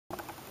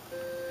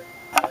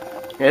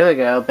Here we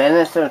go.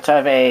 Business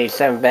of a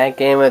 7-back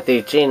game with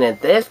Eugene, and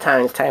this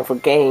time it's time for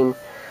game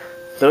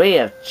 3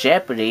 of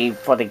Jeopardy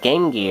for the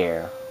Game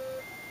Gear.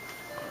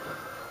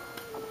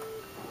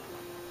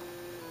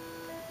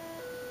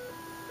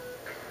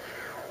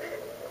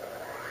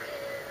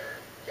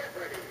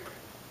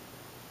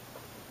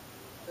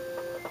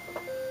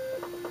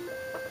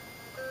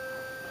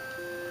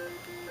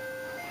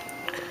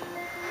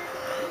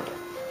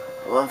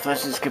 One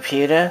versus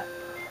computer.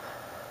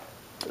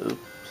 Oops.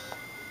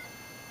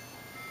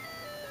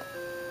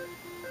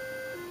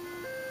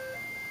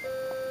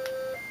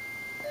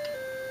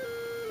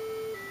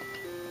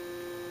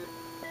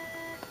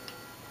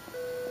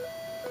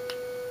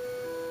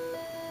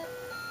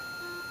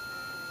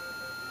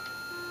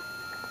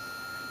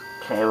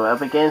 Okay, we're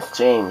up against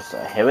James, so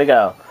here we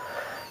go.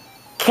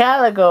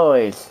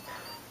 Categories.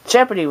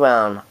 Jeopardy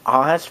round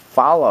are as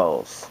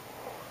follows.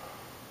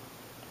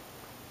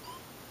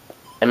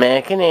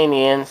 American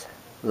Indians,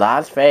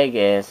 Las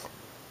Vegas,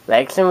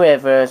 lakes and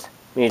rivers,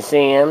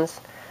 museums,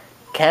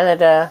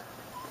 Canada,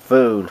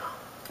 food.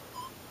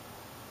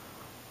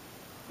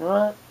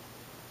 What?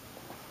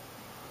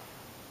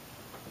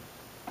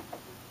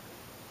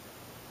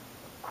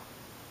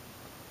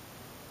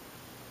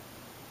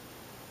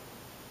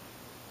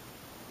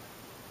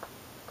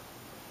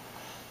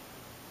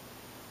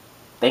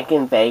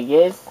 Thinking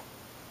Vegas?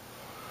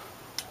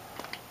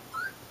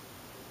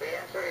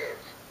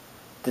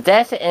 The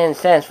desert and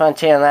Sands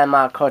Frontier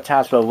landmark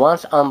hotels were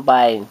once owned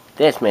by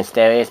this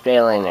mysterious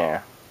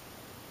billionaire.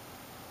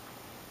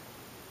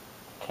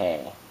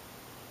 Okay.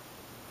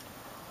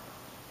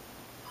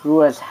 Who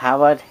was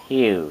Howard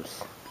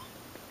Hughes?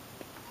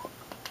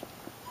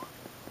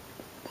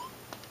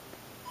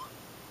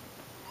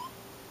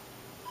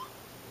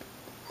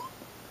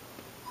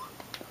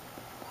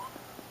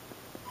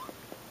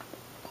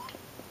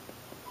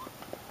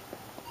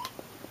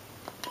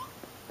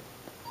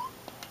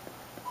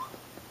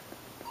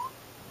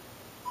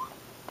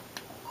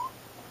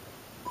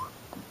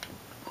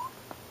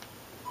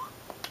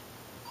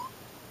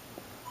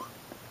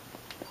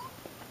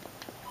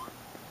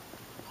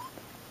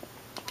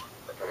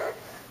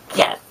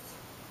 Yes!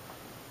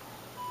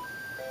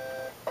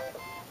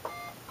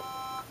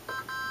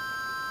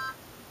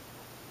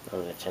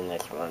 I'm gonna turn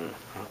this one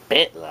a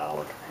bit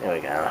loud. Here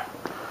we go.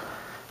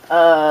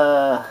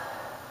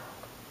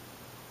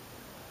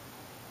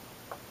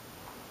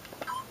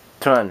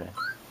 200.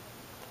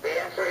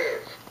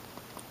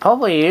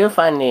 Hopefully you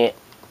find the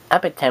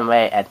appetite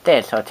rate at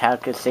this hotel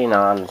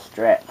casino on the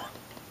strip.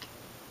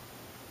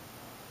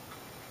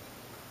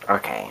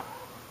 Okay,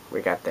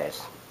 we got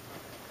this.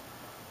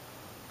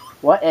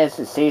 What is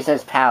the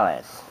Caesar's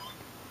Palace?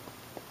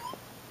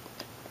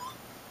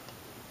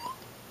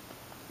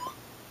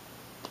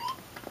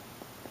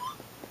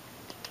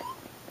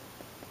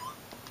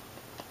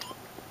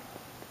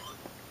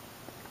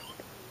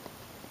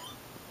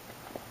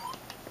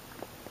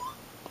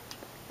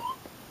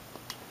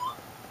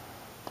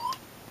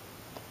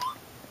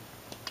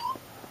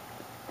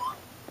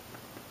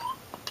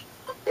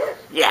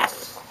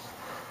 Yes!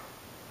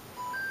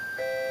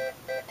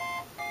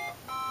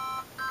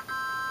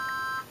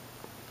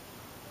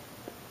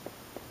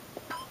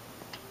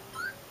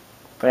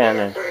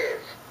 Brandon.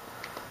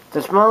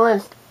 The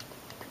smallest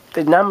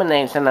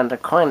denomination of the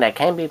coin that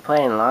can be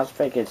played in Las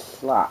Vegas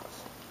slots.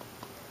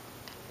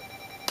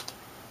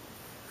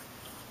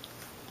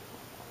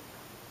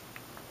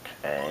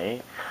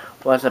 Okay.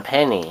 Was a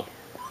penny.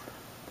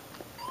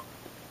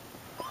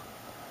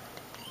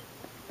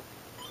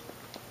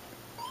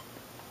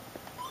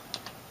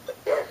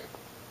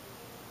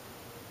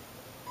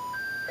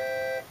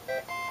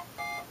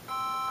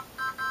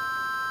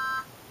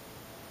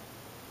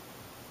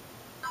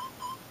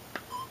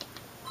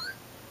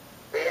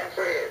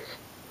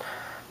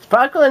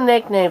 Sparkle, a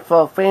nickname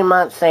for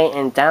Fremont Saint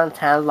in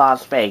downtown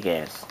Las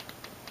Vegas.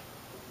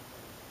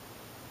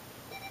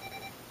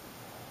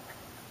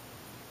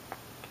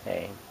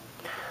 Okay.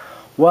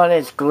 What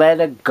is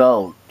Glitter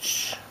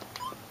Gulch?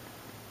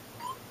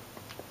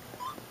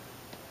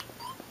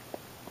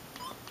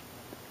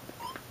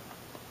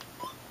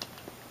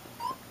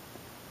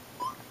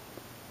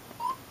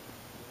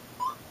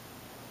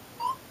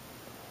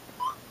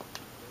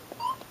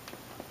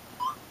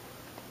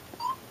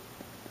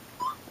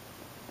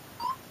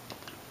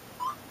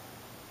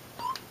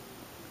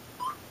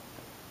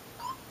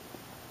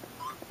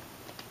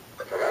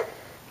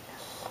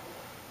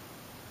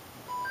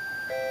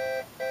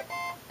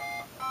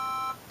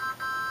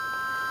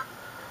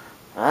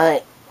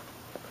 Alright.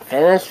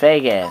 Finish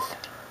Vegas.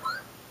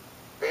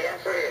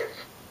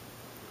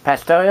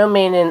 Pastoral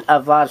meaning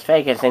of Las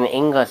Vegas in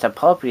English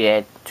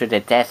appropriate to the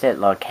desert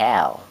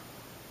locale.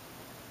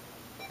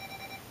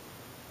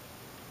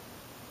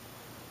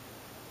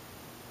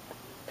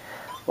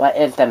 What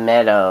is the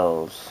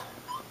Meadows?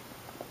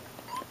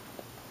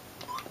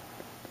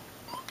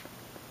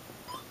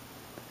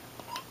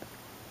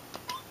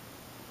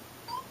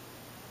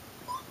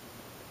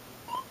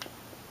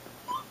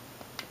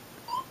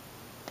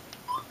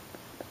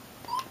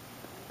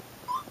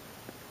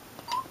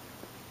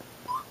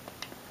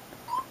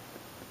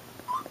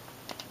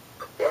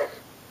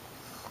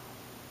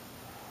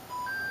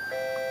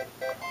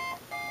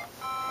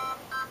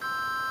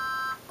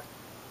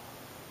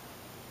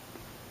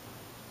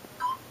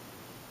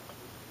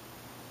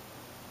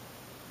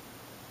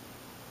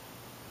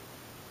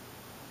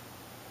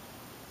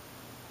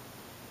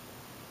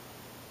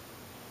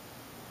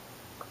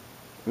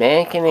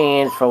 Many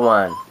Canadians for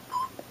one.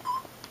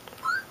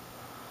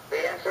 The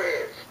answer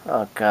is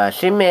Oh god,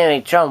 she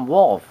married John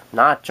Wolfe,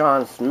 not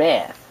John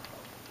Smith.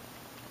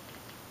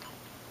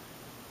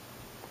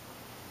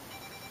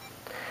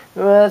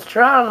 Who was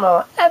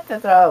Geronimo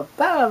Epitho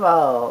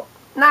Belleville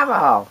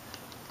Navajo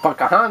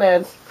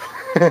Pocahontas.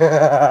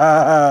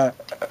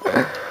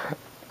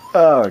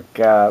 Oh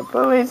god,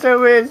 but we so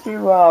miss you,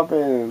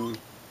 Robin.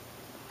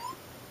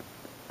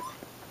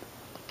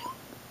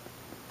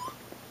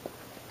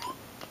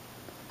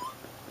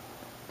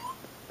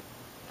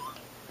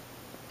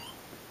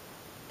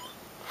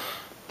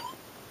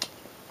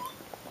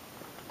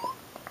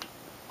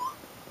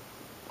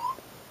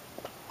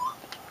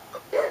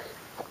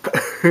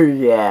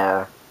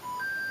 Yeah.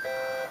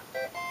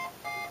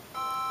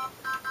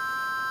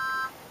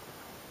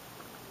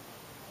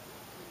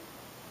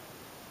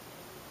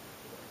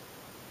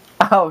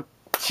 Oh,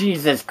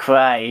 Jesus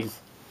Christ.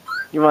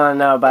 You wanna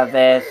know about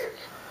this?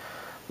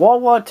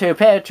 World War II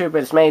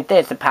paratroopers made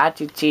this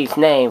Apache chief's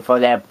name for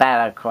their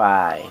battle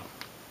cry.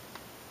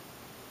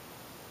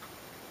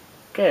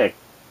 Good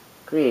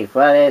grief,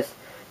 what is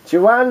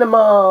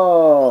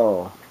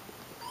Geronimo?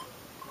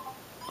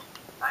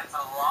 that's a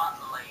lot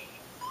late.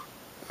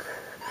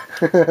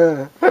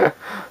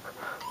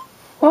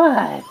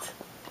 What?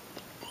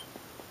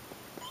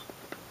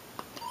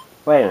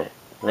 Wait a minute.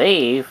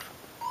 Leave?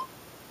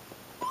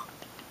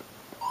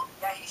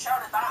 Yeah, he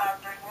shouted that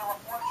out during Wheel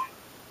of Fortune.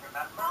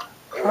 Remember?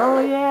 Oh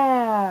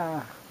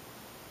yeah.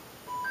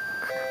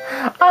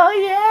 Oh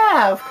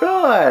yeah, of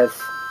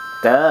course.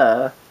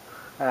 Duh.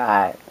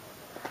 Alright.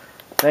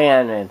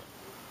 300.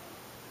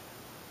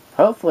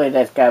 Hopefully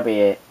that's gotta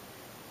be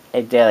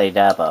a daily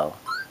double.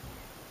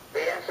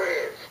 The answer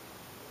is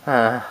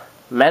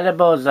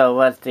Metabozo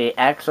was the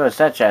actual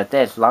such of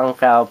this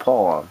Longfellow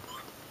poem.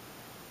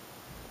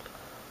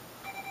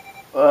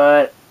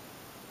 What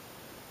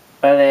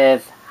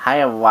is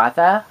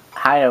Hiawatha?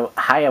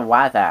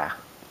 Hiawatha.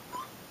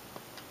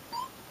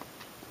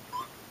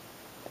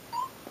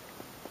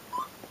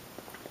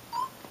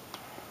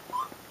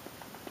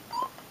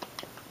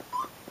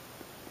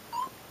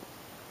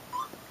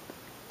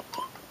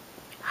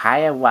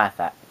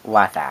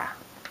 Hiawatha.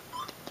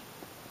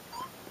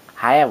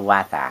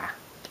 Hiawatha.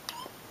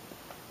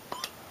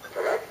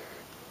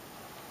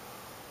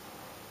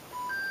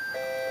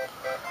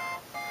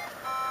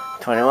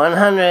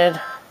 2100.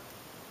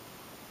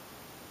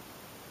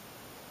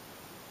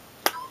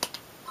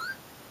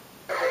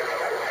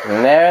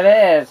 And there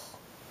it is.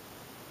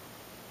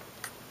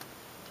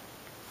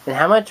 And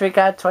how much we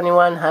got?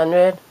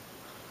 2100.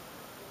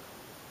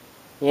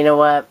 You know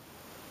what?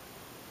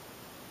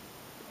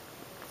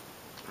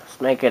 Let's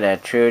make it a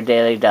true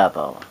daily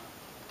double.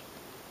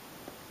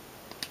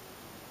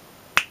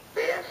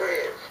 the answer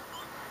is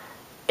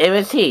It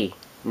was he,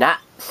 not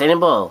Sitting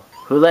Bull,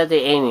 who led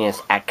the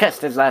aliens at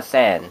Custer's last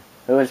end.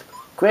 It was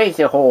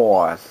Crazy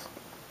Horse.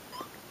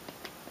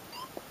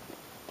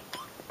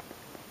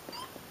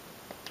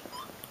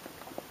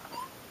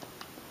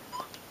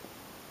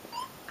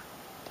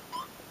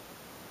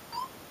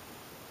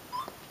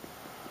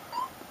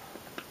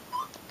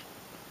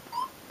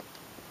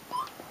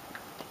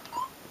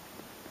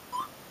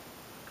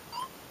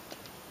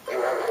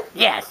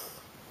 Yes!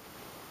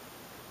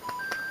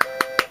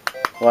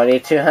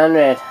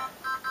 4200.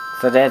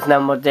 So there's no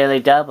more daily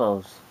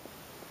doubles.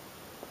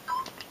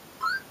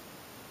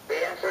 the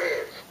answer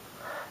is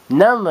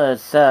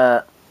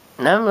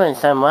Numbering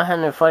some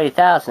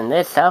 140,000.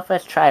 This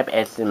selfish tribe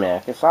is the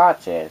America's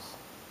largest.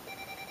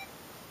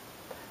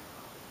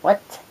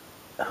 What?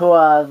 Who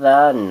are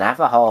the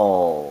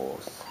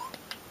Navajos?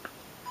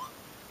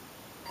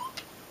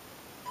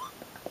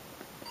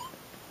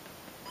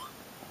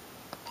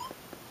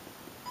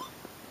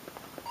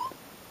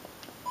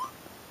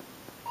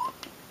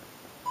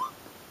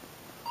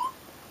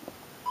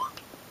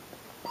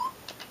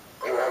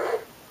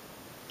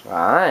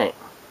 Alright.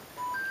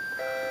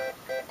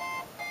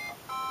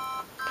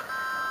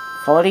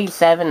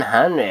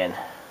 4,700.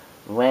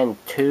 Win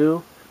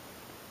 2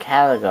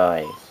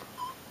 categories.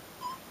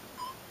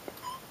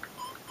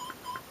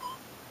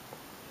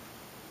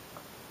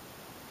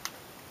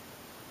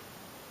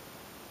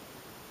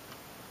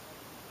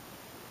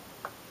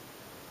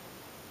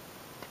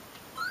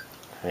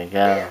 There we the go.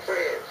 answer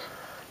is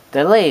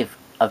The leaf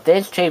of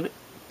this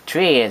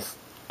tree is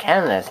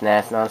Canada's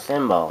national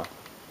symbol.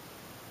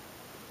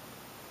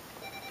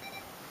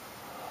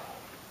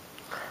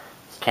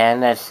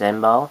 Canada's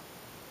symbol?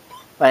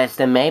 But it's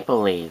the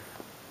maple leaf.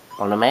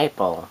 On the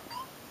maple.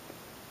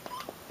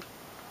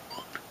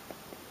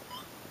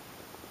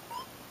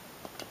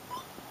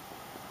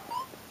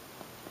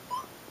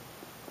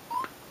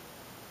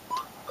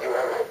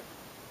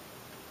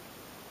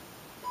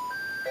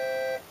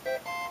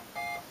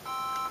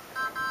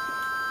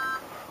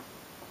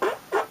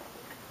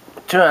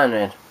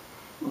 $200.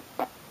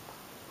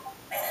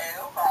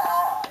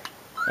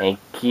 A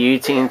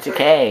Q-Team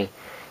Decay.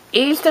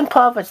 Eastern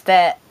Province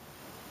that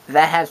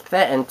has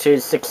threatened to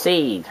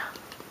succeed.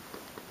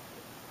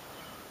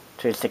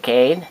 To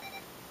succeed?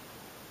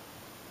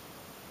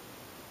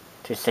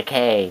 to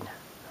Cicade.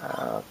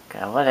 Oh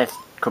god, what is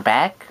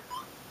Quebec?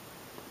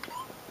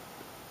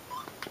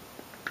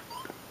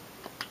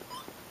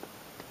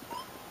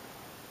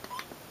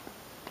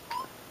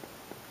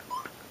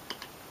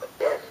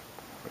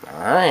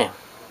 Alright.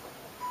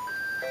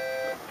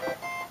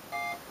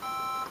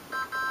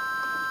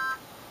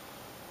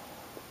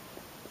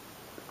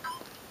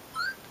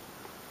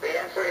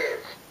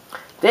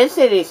 This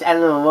city's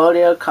annual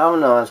rodeo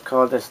carnival is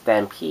called the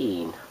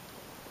Stampede.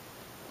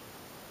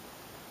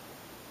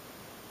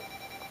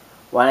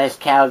 What is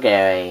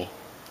Calgary?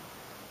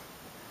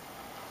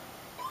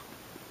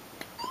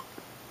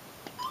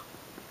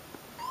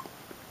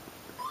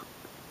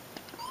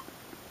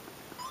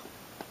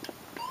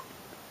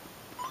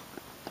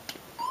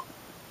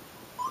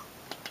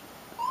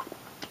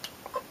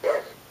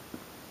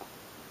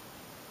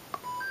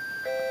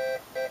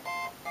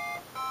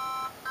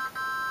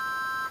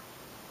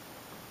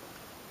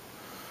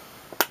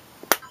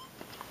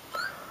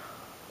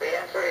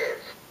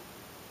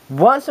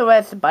 Once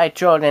arrested by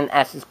Jordan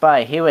as a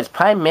spy, he was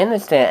Prime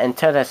Minister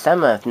until the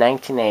summer of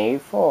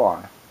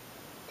 1984.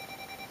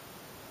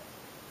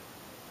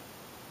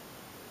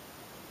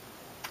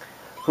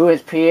 Who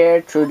is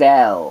Pierre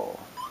Trudeau?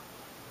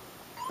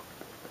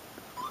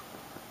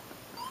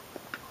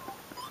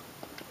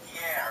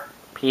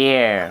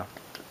 Pierre.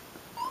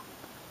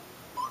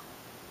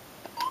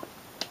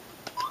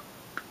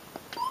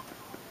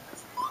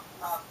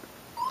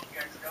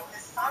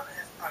 His son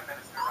is Prime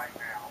Minister right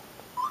now.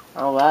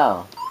 Oh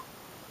wow.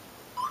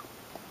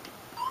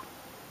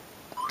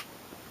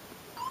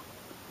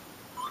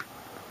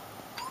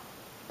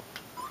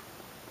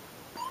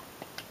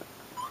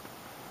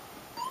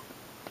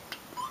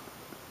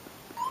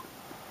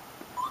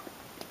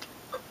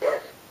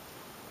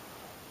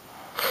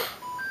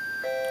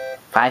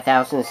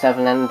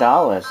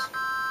 $5,700.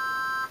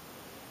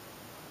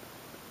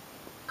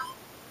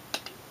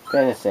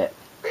 Finish it.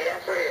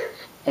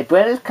 A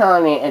British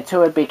colony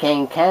until it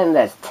became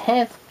Canada's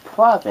 10th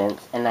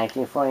province in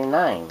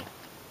 1949.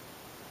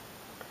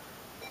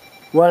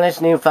 What is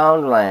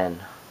Newfoundland?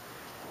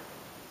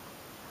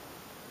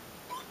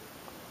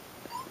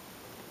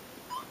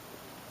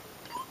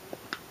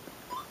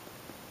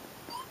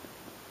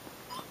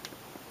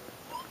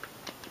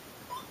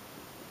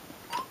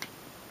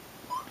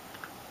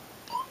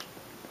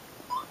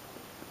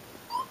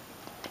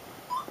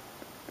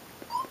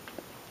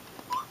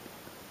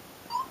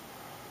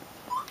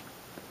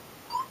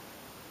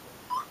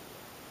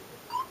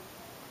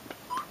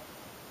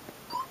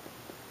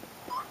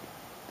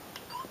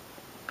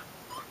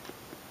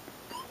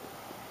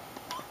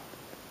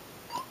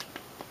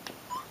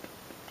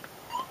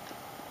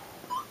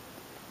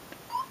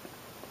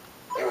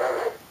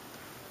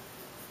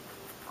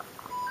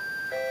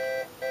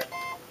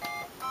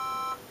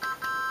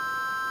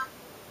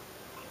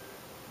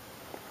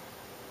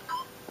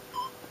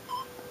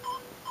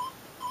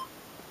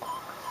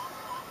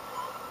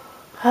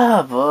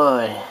 Oh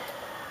boy.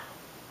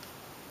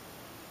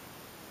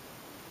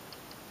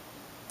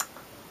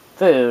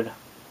 Food.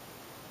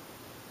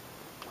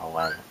 Oh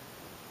wow.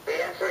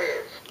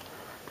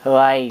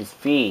 Hawaii's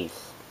feast.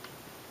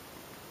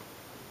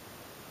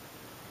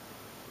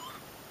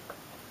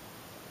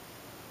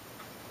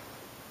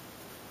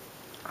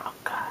 Oh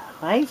god.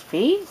 Hawaii's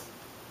feast?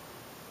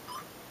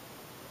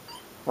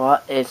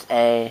 What is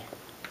a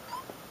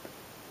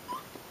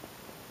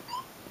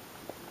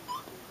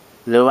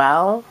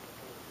luau?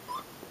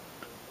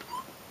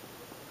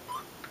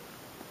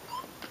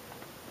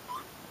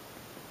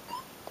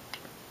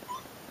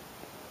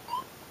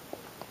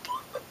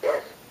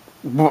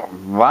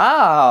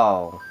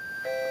 Wow!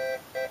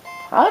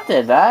 How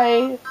did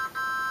I?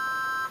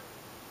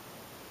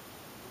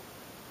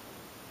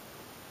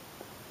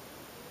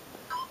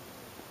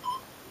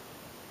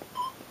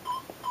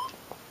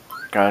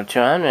 Go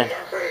 200.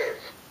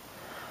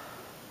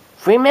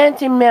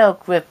 Fermented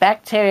milk with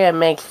bacteria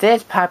makes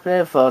this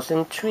popular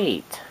frozen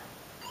treat.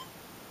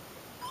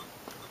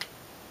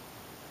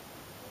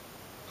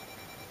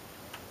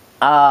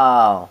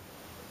 Oh.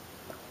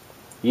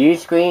 You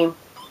scream.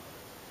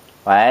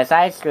 Where's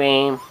ice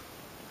cream?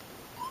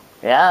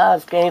 Yeah,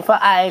 scream for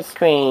ice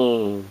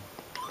cream.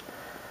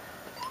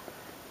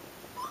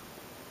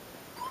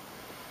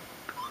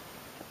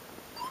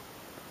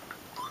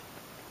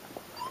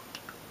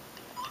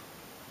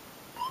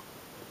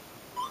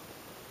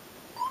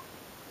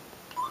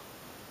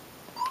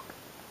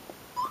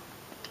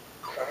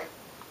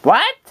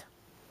 What?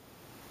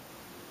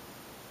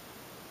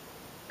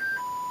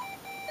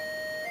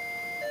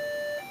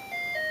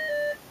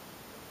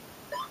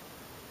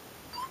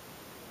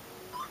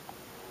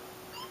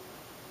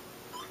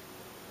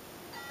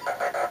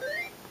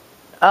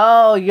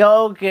 Oh,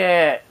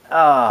 yogurt.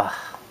 Oh.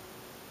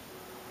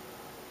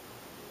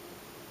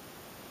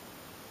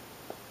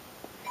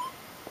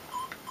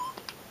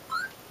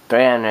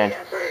 $300.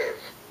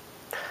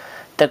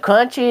 The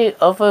crunchy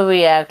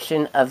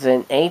overreaction of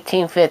an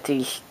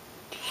 1850s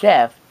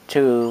chef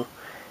to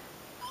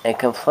a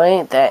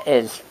complaint that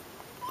his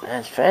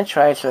french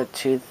fries were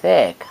too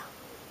thick.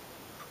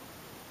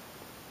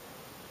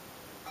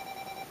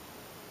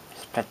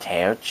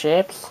 Potato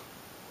chips?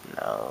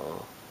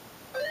 No.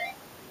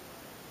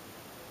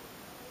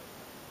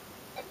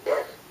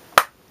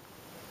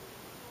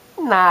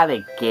 Not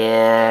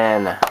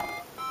again.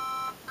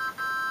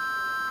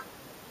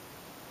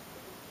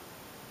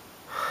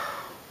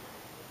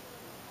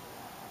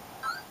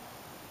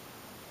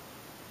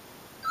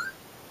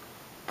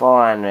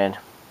 $400.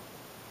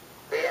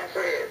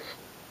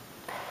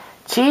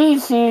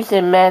 Cheese used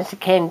in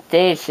Mexican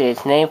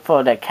dishes named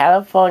for the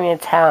California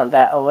town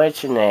that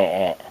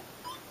originated it.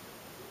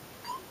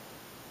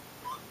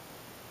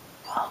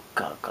 Oh,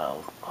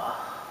 go.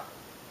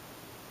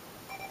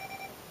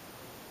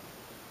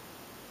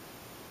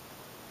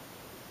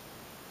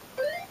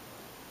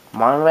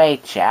 Monterey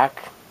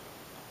Jack.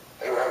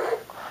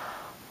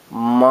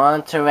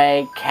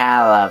 Monterey,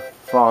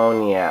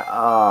 California.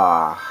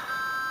 Oh.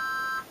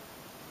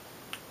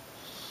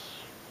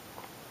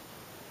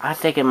 I was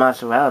thinking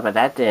mozzarella, but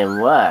that didn't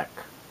work.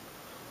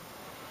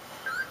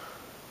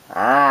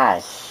 Ah,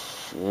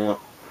 shoot.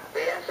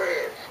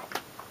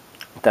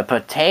 The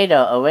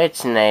potato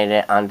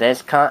originated on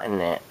this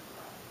continent.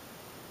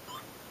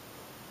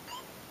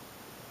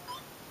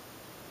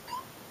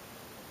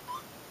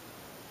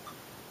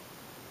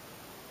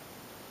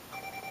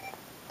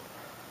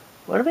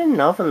 Would have been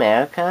North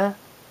America?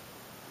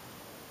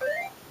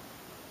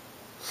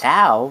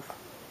 South?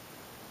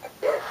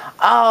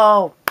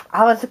 Oh,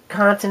 I was a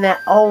continent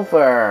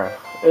over.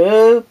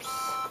 Oops.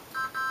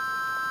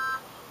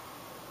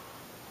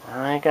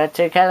 I got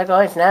 2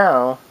 categories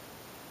now.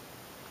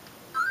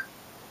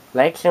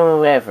 Lakes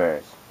and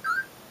rivers.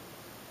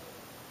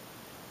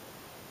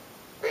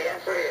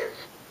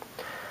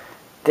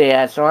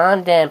 The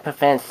Aswan Dam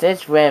prevents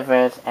this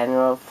river's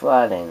annual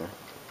flooding.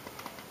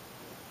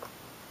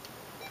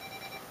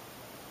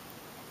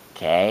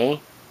 Okay.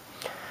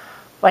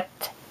 What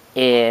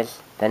is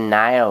the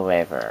Nile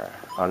River,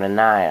 or the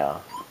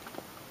Nile?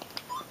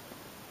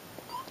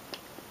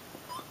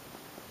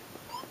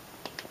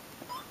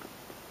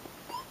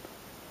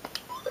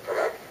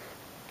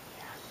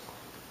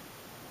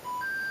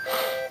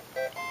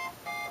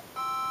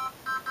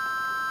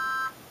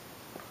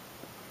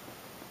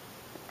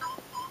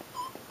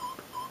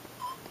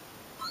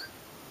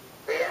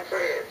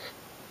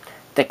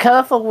 The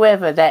Colorful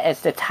River that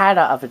is the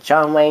title of a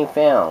John Wayne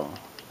film.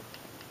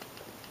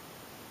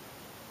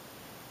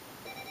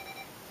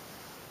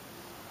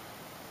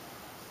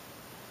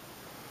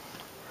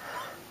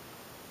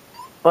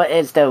 What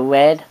is the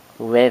Red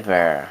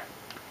River?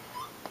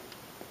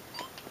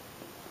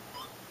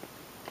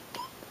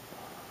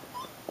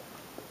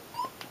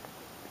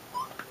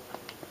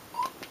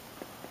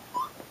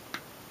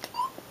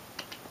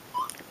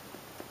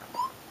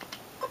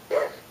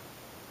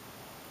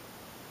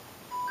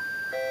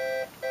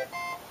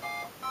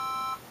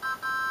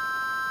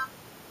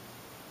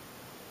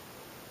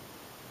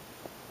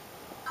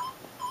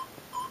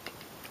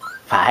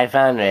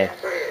 $500.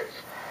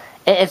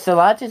 It is the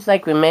largest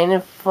lake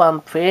remaining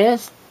from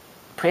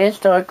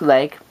prehistoric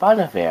Lake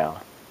Bonneville.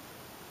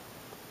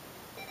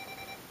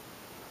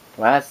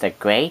 Well, it's the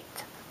Great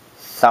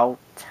Salt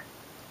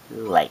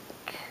Lake.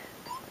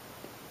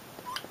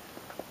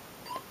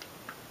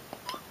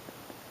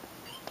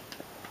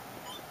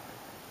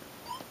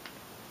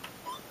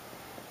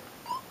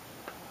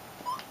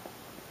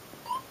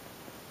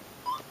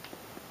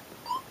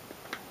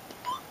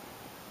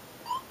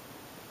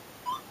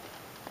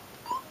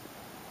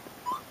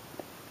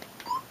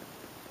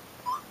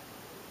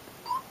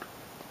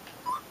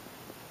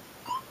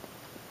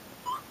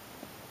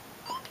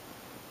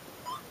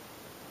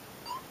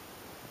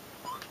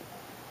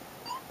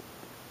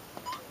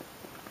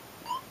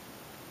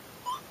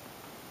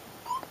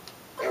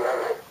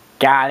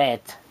 Got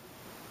it.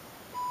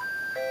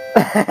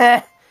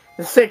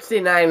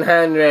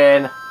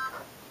 6,900.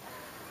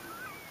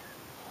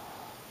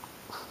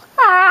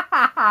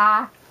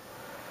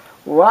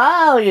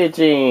 Wow,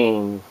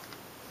 Eugene.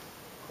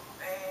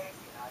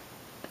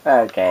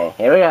 Okay,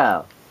 here we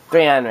go.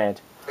 300.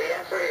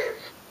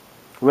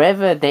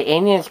 River the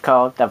Indians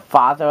called the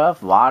Father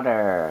of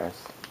Waters.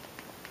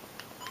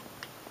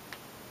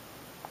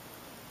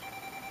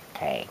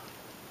 Okay,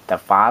 the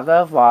Father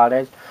of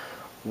Waters.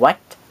 What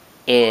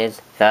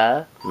is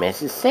the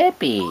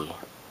Mississippi?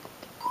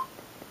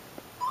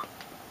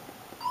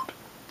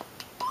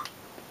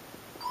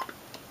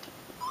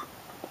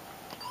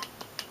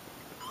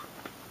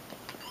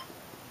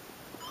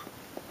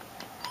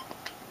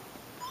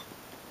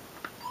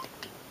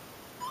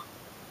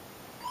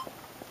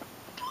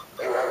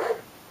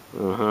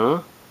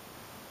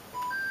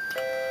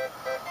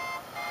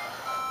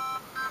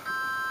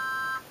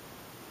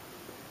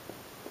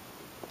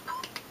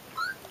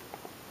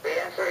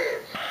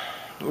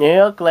 New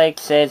York Lake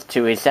says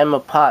to resemble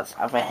parts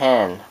of a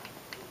hand.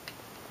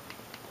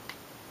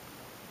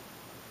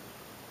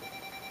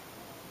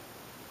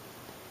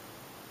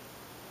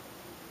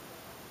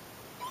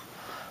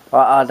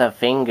 What are the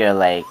Finger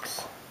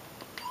Lakes?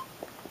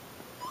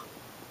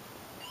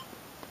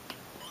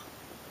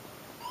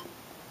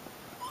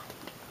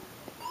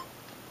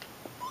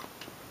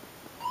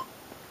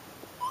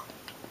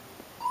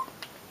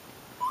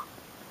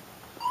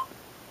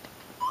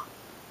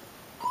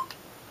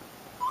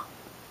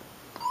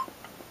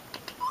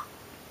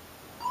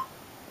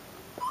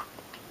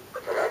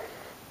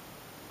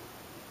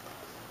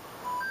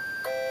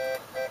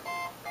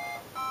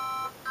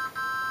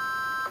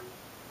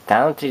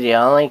 Down to the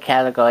only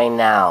category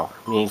now.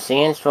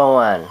 Museums for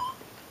one.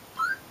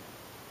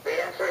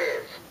 The answer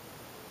is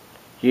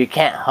You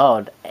can't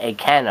hold a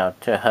candle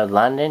to her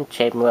London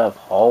Chamber of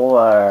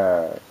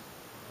Horrors.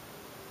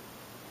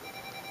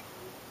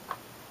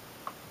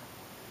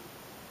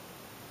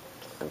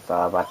 It's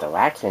all about the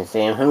wax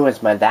museum. Who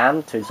was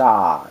Madame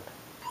Tussauds?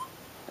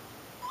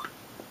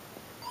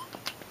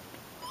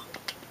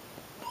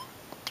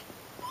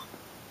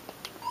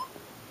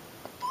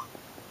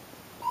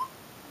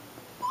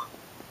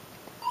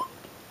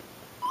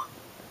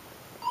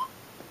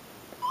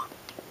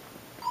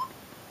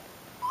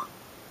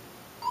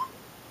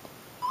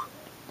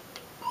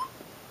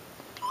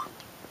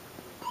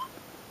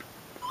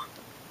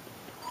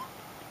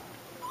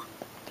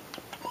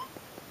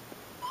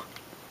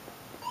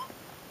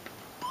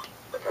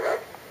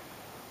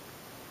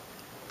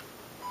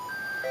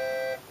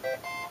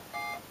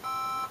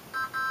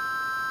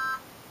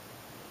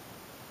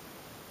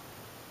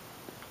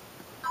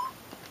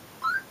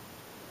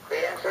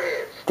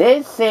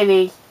 This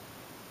city's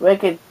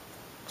Wicked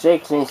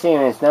Six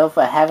Museum is known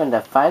for having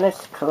the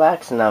finest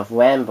collection of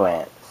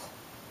Rembrandts.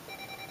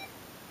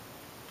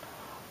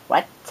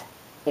 What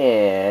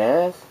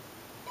is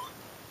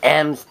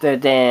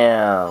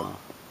Amsterdam?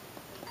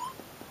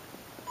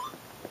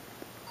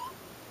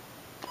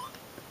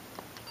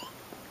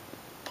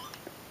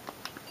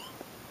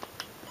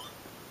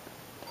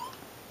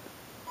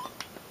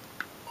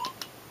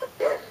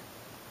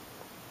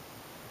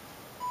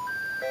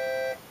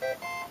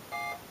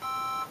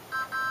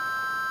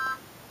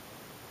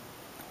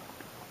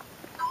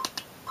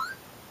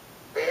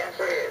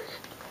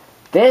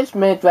 This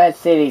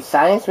Midwest City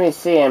Science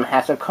Museum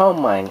has a coal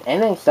mine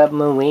and a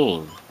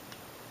submarine.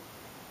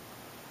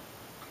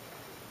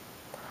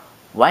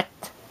 What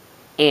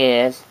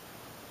is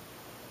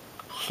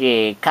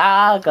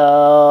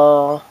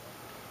Chicago?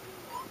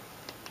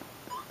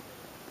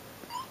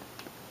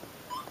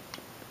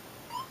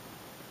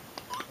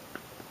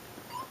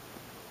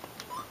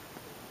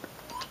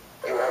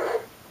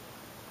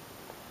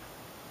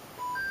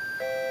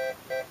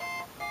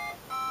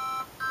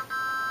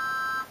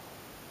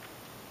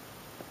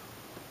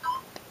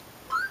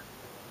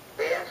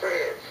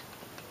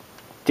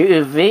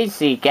 The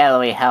Uffizi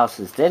Gallery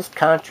houses this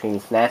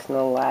country's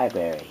national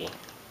library.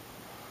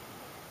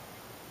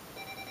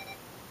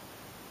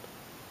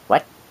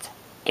 What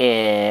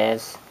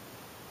is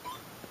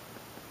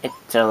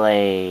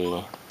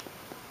Italy?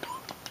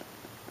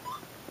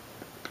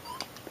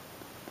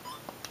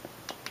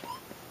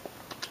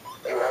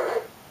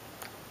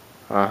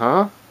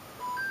 And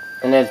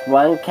there's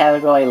one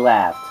category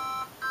left.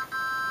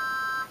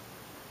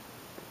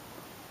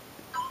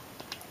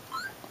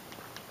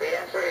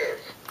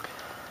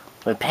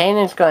 With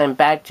paintings going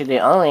back to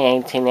the early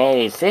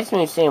 1880s, this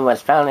museum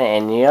was founded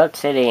in New York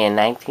City in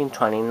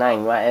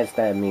 1929. What is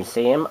the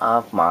Museum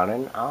of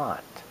Modern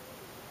Art?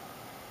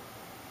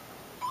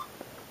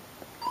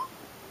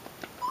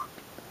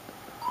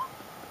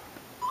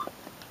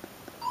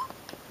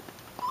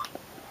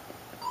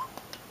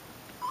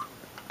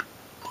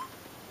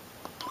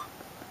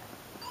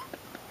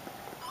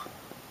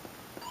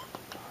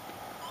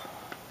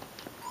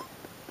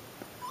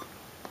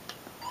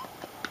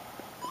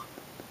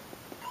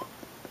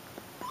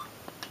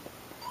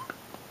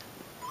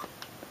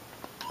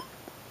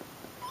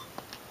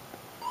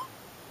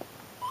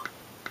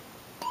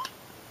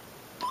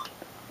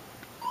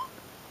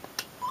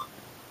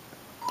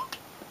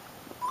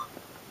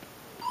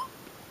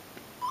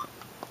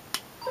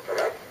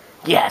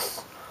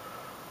 Yes!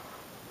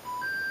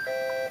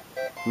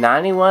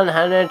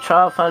 9100,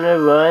 1200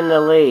 were in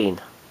the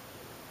lead.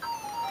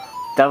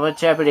 Double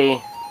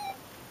Jeopardy.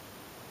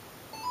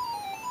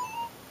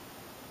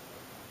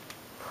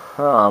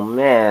 Oh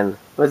man,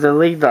 with a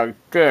lead like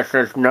this,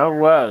 there's no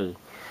way.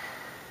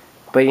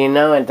 But you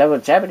know, in Double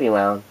Jeopardy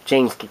round,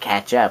 James could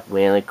catch up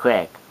really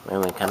quick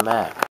when we come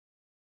back.